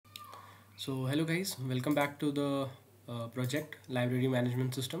So hello guys, welcome back to the project library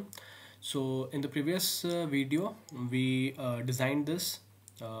management system. So in the previous video we designed this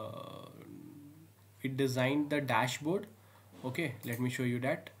we designed the dashboard. Okay, let me show you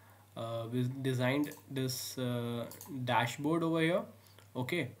that. We designed this dashboard over here.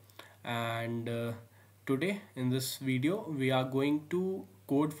 Okay, and today in this video we are going to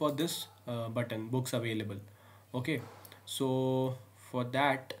code for this button books available. Okay, so for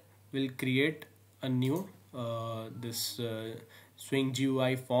that we'll create a new this swing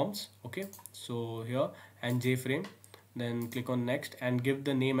GUI forms. Okay, so here and JFrame, then click on next and give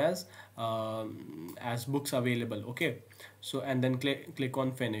the name as books available. Okay, so and then click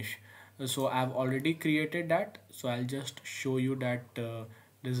on finish. So I've already created that, so I'll just show you that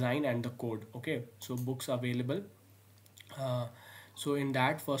design and the code. Okay, so books available. uh, so in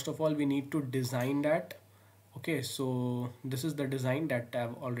that, first of all we need to design that. Okay, so this is the design that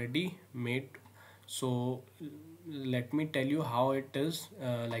I've already made. So let me tell you how it is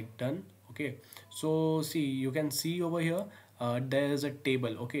like done. Okay, so see, you can see over here there is a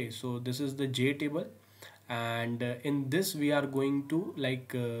table. Okay, so this is the J table, and in this we are going to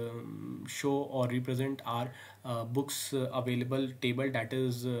show or represent our books available table that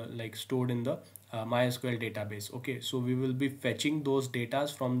is like stored in the MySQL database. Okay, so we will be fetching those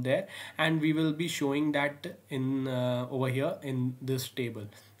datas from there, and we will be showing that in over here in this table.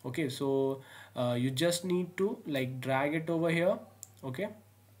 Okay, so you just need to like drag it over here. Okay,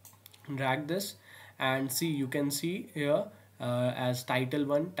 drag this and see, you can see here as title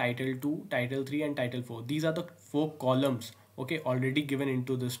 1, title 2, title 3 and title 4. These are the 4 columns, okay, already given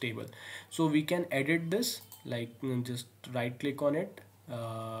into this table. So we can edit this, like just right click on it,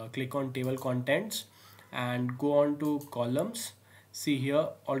 click on table contents and go on to columns. See here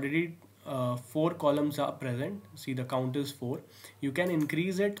already 4 columns are present. See, the count is 4. You can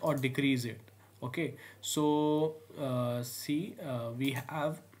increase it or decrease it. Okay, so see, we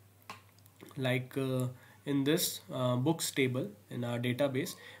have in this books table in our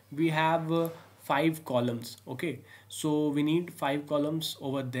database we have 5 columns. Okay, so we need 5 columns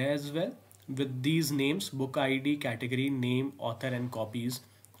over there as well with these names: book ID, category, name, author and copies.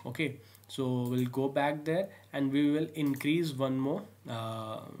 Okay, so we'll go back there and we will increase one more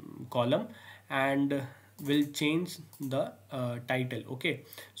column, and will change the title. Okay,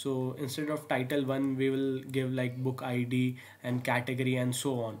 so instead of title 1 we will give like book ID and category and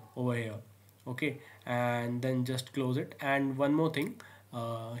so on over here. Okay, and then just close it. And one more thing,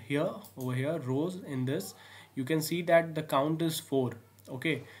 here over here rows, in this you can see that the count is 4.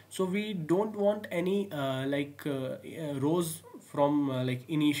 Okay, so we don't want any rows from like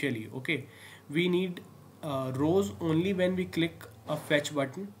initially. Okay, we need rows only when we click a fetch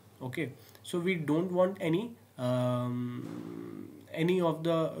button. Okay, so we don't want any of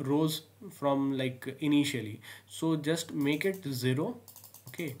the rows from like initially, so just make it 0.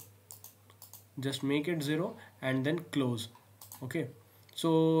 Okay, just make it 0 and then close. Okay,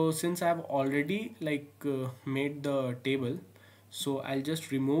 so since I've already made the table, so I'll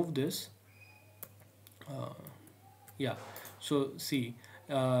just remove this. uh, yeah, so see,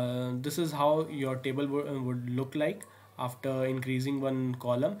 this is how your table would look like after increasing one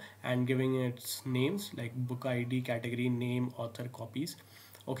column and giving its names like book ID, category, name, author, copies.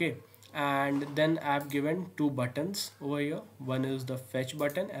 Okay, and then I've given 2 buttons over here. One is the fetch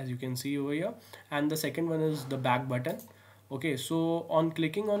button, as you can see over here, and the second one is the back button. Okay, so on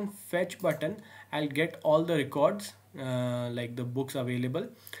clicking on fetch button I'll get all the records like the books available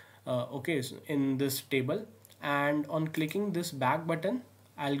okay, so in this table. And on clicking this back button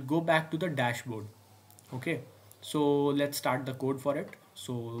I'll go back to the dashboard. Okay, so let's start the code for it.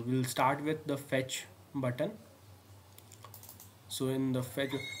 So we'll start with the fetch button. So in the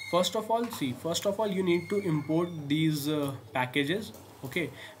fetch, first of all you need to import these packages.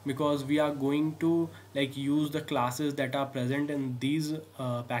 Okay, because we are going to like use the classes that are present in these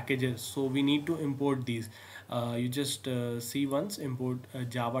packages, so we need to import these. You just see once, import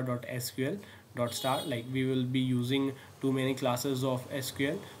java.sql star. Like we will be using too many classes of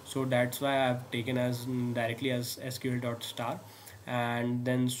SQL, so that's why I've taken as directly as sql.star. And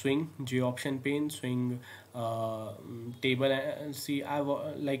then swing J option pane, swing table. See, I've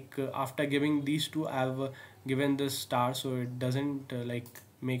after giving these two I've given this star, so it doesn't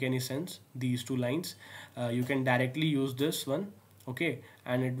make any sense, these 2 lines. You can directly use this one. Okay,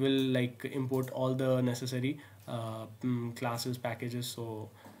 and it will like import all the necessary classes, packages. So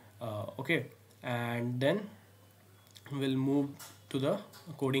okay, and then we'll move to the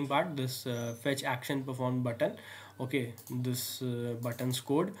coding part. This fetch action performed button. Okay, this button's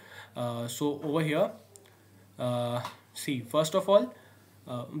code. So over here, see, first of all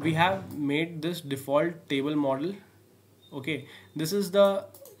we have made this default table model. Okay, this is the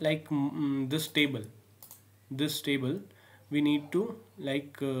like this table we need to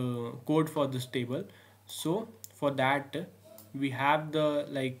code for this table. So for that we have the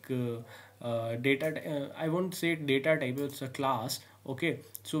I won't say data type, it's a class. Okay,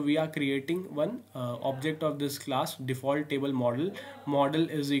 so we are creating one object of this class, default table model. Model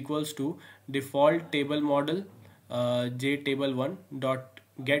is equals to default table model jtable1 dot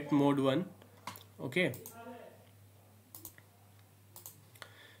get mode 1. Okay,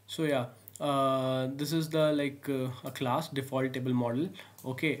 so yeah, this is the a class default table model.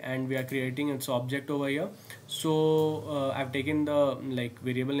 Okay, and we are creating its object over here. So I've taken the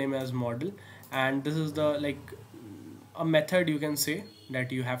variable name as model, and this is the a method, you can say,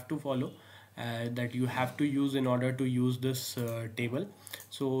 that you have to follow, that you have to use in order to use this table.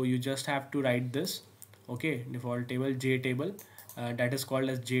 So you just have to write this. Okay, default table j table, that is called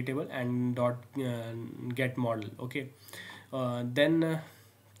as j table, and dot get model. Okay, then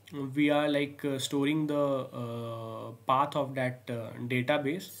we are storing the path of that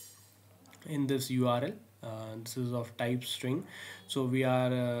database in this URL. This is of type string, so we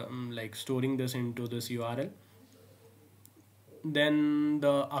are storing this into this URL. Then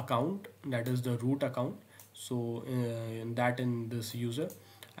the account, that is the root account, so that in this user,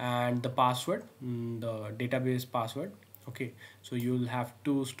 and the password, the database password. Okay, so you'll have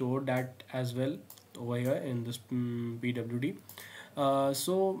to store that as well over here in this pwd.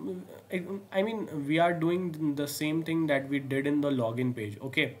 I mean, we are doing the same thing that we did in the login page.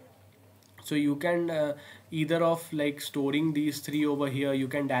 Okay, so you can either of storing these three over here, you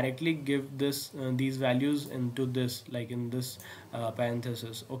can directly give this these values into this, in this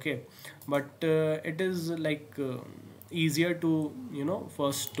parenthesis. Okay, but it is easier to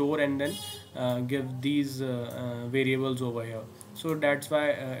first store and then give these variables over here. So that's why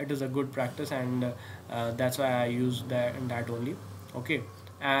it is a good practice, and that's why I use that only. Okay,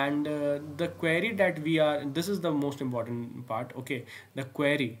 and the query that we are, this is the most important part. Okay, the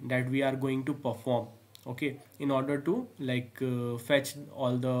query that we are going to perform, okay, in order to fetch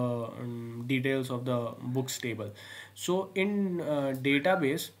all the details of the books table. So in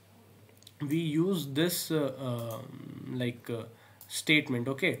database we use this statement.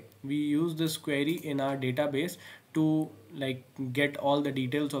 Okay, we use this query in our database to get all the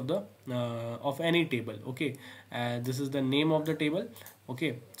details of the of any table. Okay, this is the name of the table.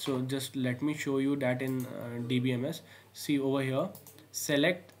 Okay, so just let me show you that in dbms. See over here,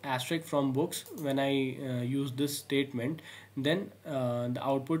 select asterisk from books. When I use this statement, then the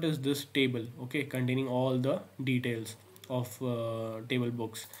output is this table, okay, containing all the details of table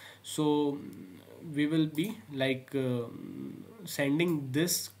books. So we will be sending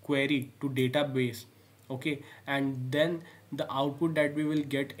this query to database. Okay, and then the output that we will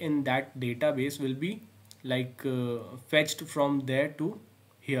get in that database will be fetched from there to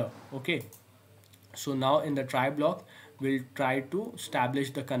here. Okay, so now in the try block we'll try to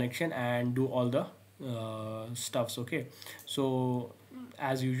establish the connection and do all the stuffs. Okay, so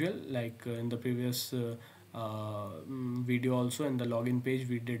as usual, in the previous video also, in the login page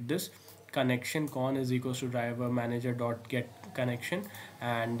we did this connection con is equals to driver manager dot get connection,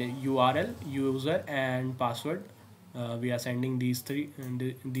 and URL, user, and password. We are sending these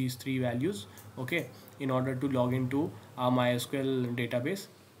three values. Okay, in order to log into our MySQL database.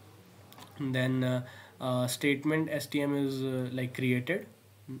 Then statement stm is created,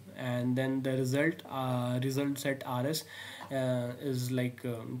 and then the result set rs is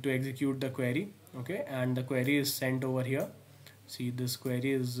to execute the query. Okay, and the query is sent over here. See, this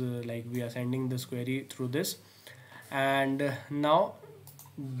query is we are sending this query through this. And now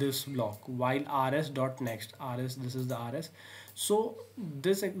this block while rs dot next rs, this is the rs. So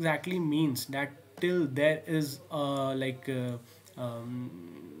this exactly means that till there is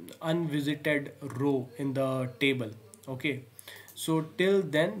unvisited row in the table. Okay, so till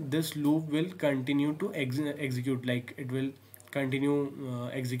then this loop will continue to execute, it will continue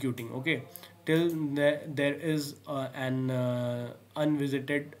executing. Okay, till there is an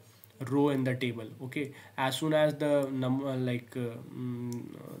unvisited row in the table. Okay, as soon as the number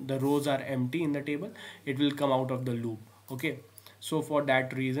the rows are empty in the table, it will come out of the loop. Okay, so for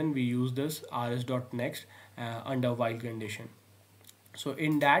that reason we use this rs dot next under while condition. So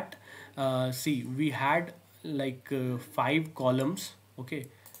in that see, we had 5 columns. Okay,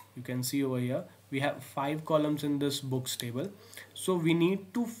 you can see over here we have 5 columns in this books table. So we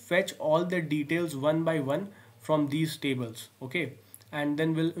need to fetch all the details one by one from these tables. Okay, and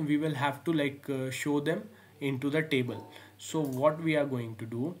then we will have to show them into the table. So what we are going to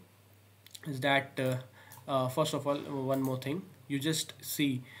do is that first of all, one more thing, you just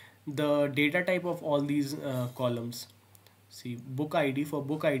see the data type of all these columns. See, book ID, for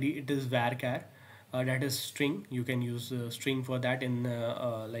book ID it is varchar, that is string. You can use string for that in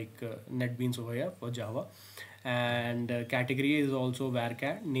NetBeans over here for Java. And category is also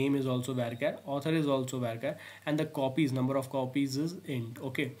varchar, name is also varchar, author is also varchar, and the copies, number of copies is int.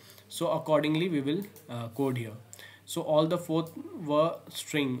 Okay, so accordingly we will code here. So all the fourth were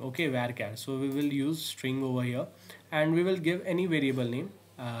string, okay, varchar, so we will use string over here, and we will give any variable name.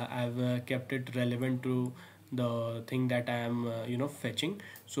 I've kept it relevant to the thing that I am fetching.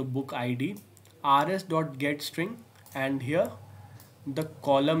 So book ID rs dot get string, and here the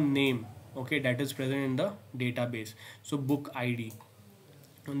column name, okay, that is present in the database. So book ID.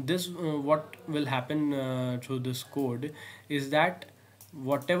 And this what will happen through this code is that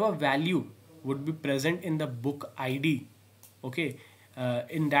whatever value would be present in the book ID, okay,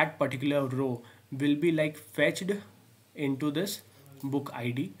 in that particular row will be like fetched into this book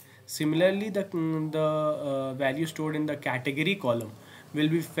ID. Similarly, the value stored in the category column will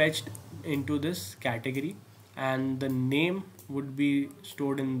be fetched into this category, and the name would be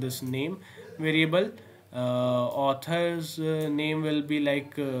stored in this name variable. Author's name will be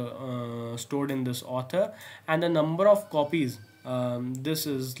stored in this author, and the number of copies, this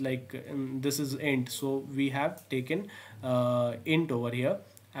is this is int, so we have taken int over here,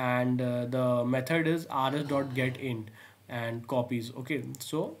 and the method is rs.getInt and copies. Okay,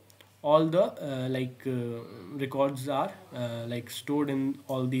 so all the records are stored in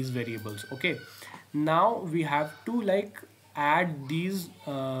all these variables. Okay, now we have to add these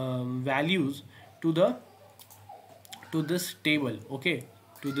values to the to this table. Okay,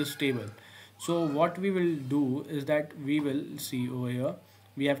 to this table. So what we will do is that we will see over here,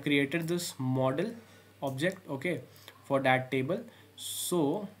 we have created this model object, okay, for that table.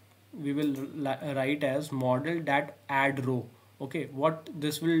 So we will write as model that add row. Okay, what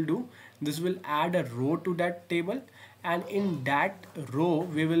this will do, this will add a row to that table, and in that row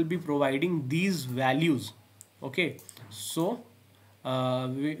we will be providing these values. Okay, so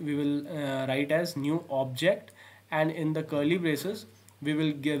we will write as new object, and in the curly braces we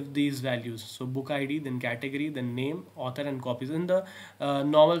will give these values. So book ID, then category, then name, author, and copies in the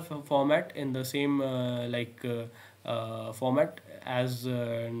normal format, in the same format as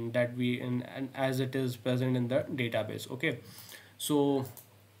that we and as it is present in the database. Okay, so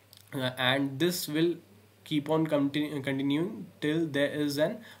and this will keep on continuing till there is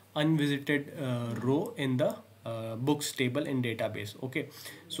an unvisited row in the books table in database. Okay,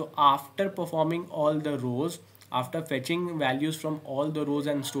 so after performing all the rows, after fetching values from all the rows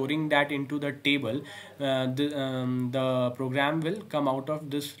and storing that into the table, the program will come out of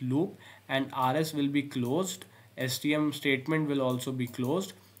this loop, and rs will be closed, stm statement will also be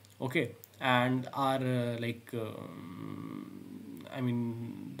closed. Okay, and our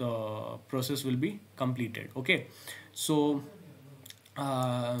the process will be completed. Okay, so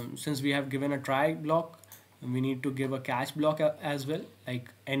since we have given a try block, we need to give a catch block as well, like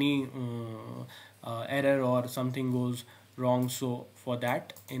any error or something goes wrong. So for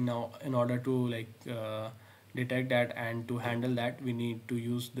that, in order to detect that and to handle that, we need to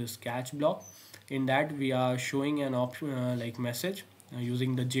use this catch block. In that we are showing an option message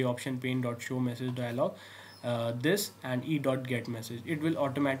using the joption pane.show message dialog, this and e.get message. It will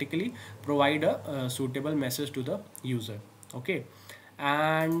automatically provide a suitable message to the user. Okay,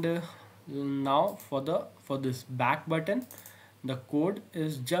 and now for this back button, the code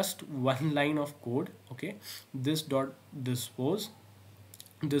is just one line of code. Okay, this dot dispose,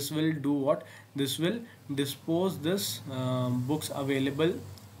 this will do what, this will dispose this books available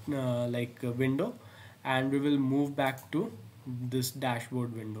window, and we will move back to this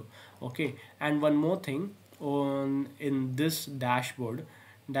dashboard window. Okay, and one more thing on in this dashboard,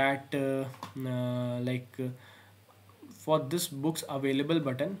 that for this books available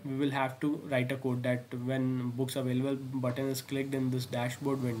button, we will have to write a code that when books available button is clicked in this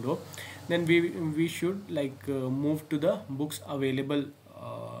dashboard window, then we should move to the books available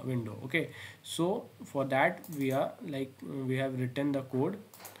window. Okay, so for that we have written the code.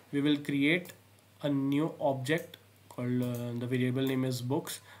 We will create a new object called the variable name is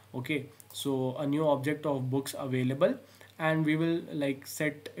books. Okay, so a new object of books available, and we will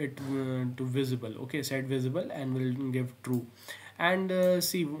set it to visible. Okay, set visible, and we'll give true. And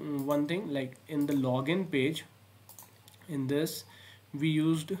see one thing, in the login page, in this we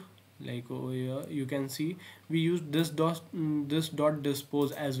used over here you can see we used this dot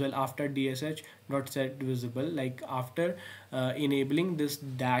dispose as well after dsh dot set visible. After enabling this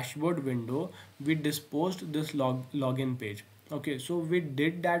dashboard window, we disposed this login page. Okay, so we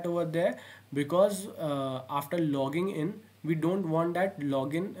did that over there because after logging in we don't want that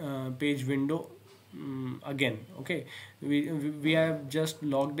login page window again. Okay, we have just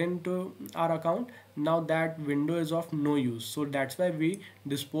logged into our account. Now that window is of no use, so that's why we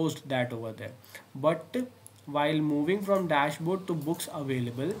disposed that over there. But while moving from dashboard to books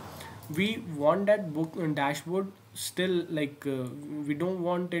available, we want that book dashboard still, like we don't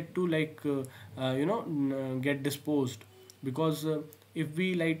want it to like get disposed, because if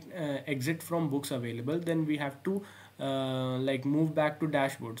we like exit from books available, then we have to like move back to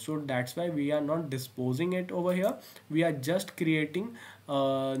dashboard. So that's why we are not disposing it over here. We are just creating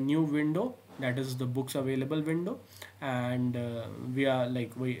a new window, that is the books available window. And we are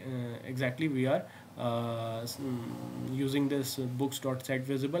like exactly we are using this books.set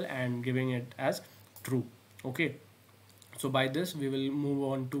visible and giving it as true. Okay, so by this we will move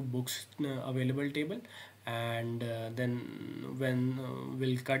on to books available table. And then when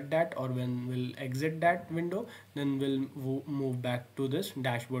we'll cut that, or when we'll exit that window, then we'll move back to this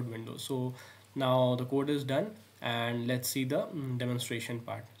dashboard window. So now the code is done, and let's see the demonstration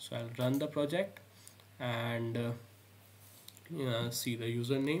part. So I'll run the project, and see the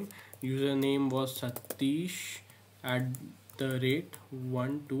username was Satish at the rate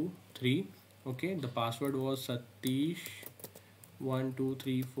 123. Okay, the password was Satish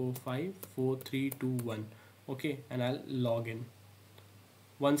 123454321. Okay, and I'll log in.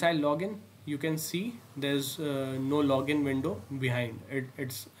 Once I log in, you can see there's no login window behind it.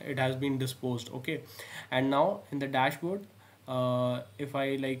 It has been disposed. Okay, and now in the dashboard, if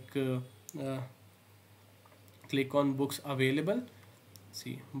I like click on books available,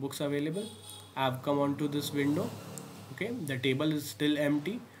 see books available, I've come onto this window. Okay, the table is still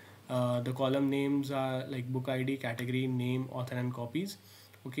empty. The column names are like book ID, category, name, author, and copies.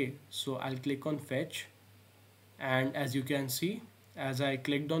 Okay, so I'll click on fetch, and as you can see, as I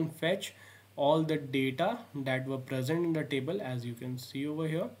clicked on fetch, all the data that were present in the table, as you can see over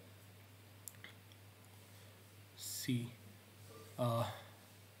here, see uh,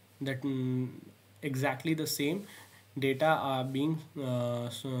 that exactly the same data are being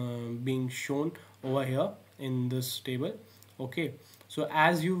shown over here in this table. Okay, so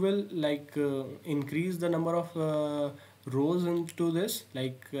as you will like increase the number of rows into this,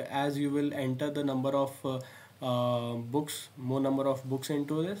 like as you will enter the number of books, more number of books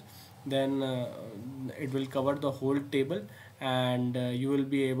into this, then it will cover the whole table, and you will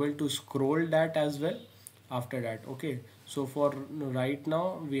be able to scroll that as well after that. Okay, so for right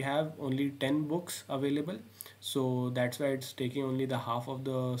now we have only 10 books available, so that's why it's taking only the half of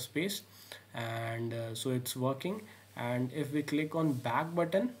the space. And so it's working. And if we click on back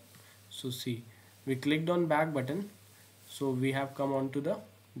button, so see, we clicked on back button, so we have come onto the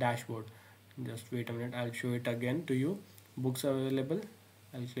dashboard. Just wait a minute, I'll show it again to you. Books available,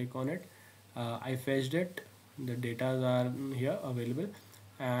 I'll click on it. I fetched it, the data are here available.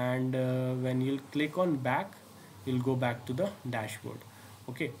 And when you'll click on back, you'll go back to the dashboard.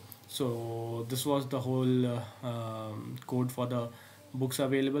 Okay, so this was the whole code for the books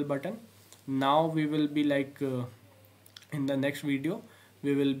available button. Now we will be like in the next video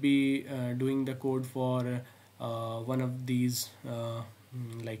we will be doing the code for one of these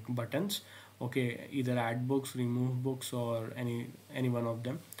like buttons. Okay, either add books, remove books, or any one of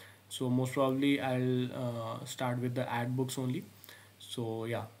them. So most probably I'll start with the add books only. So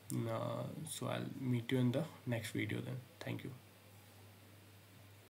yeah, so I'll meet you in the next video then. Thank you.